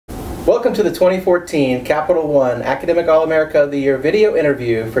Welcome to the 2014 Capital One Academic All-America of the Year video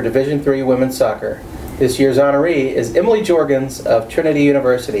interview for Division III Women's Soccer. This year's honoree is Emily Jorgens of Trinity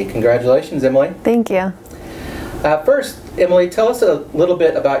University. Congratulations, Emily. Thank you. First, Emily, tell us a little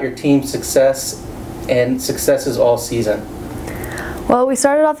bit about your team's success and successes all season. Well, we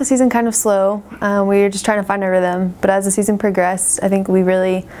started off the season kind of slow. We were just trying to find our rhythm, but as the season progressed, I think we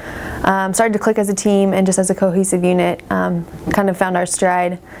really started to click as a team and just as a cohesive unit, kind of found our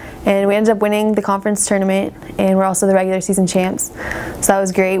stride. And we ended up winning the conference tournament, and we're also the regular season champs. So that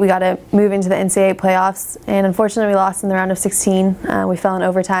was great. We got to move into the NCAA playoffs, and unfortunately we lost in the round of 16. We fell in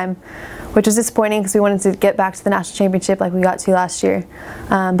overtime, which was disappointing because we wanted to get back to the national championship like we got to last year.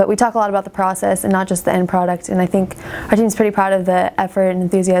 But we talk a lot about the process and not just the end product, and I think our team's pretty proud of the effort and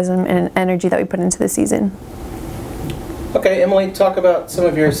enthusiasm and energy that we put into the season. Okay, Emily, talk about some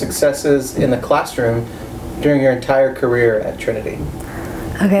of your successes in the classroom during your entire career at Trinity.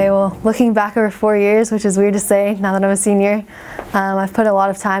 Okay, well, looking back over 4 years, which is weird to say now that I'm a senior, I've put a lot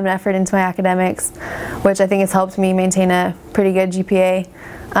of time and effort into my academics, which I think has helped me maintain a pretty good GPA.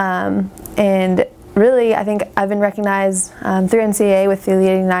 And really, I think I've been recognized through NCAA with the Elite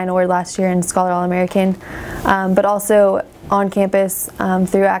 89 award last year and Scholar All-American, but also on campus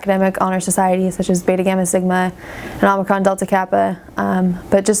through academic honor societies such as Beta Gamma Sigma and Omicron Delta Kappa.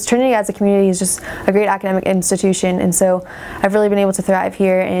 But just Trinity as a community is just a great academic institution, and so I've really been able to thrive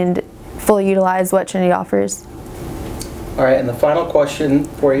here and fully utilize what Trinity offers. All right, and the final question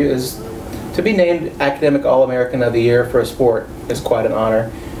for you is, to be named Academic All-American of the Year for a sport is quite an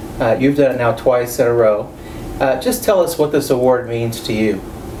honor. You've done it now twice in a row. Just tell us what this award means to you.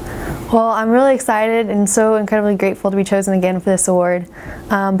 Well, I'm really excited and so incredibly grateful to be chosen again for this award.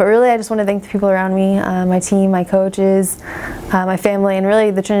 But really, I just want to thank the people around me, my team, my coaches, my family, and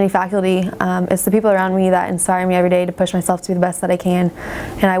really the Trinity faculty. It's the people around me that inspire me every day to push myself to be the best that I can.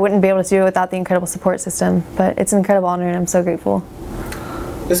 And I wouldn't be able to do it without the incredible support system. But it's an incredible honor, and I'm so grateful.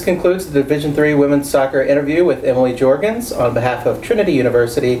 This concludes the Division III Women's Soccer interview with Emily Jorgens. On behalf of Trinity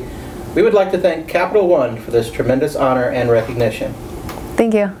University, we would like to thank Capital One for this tremendous honor and recognition.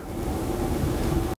 Thank you.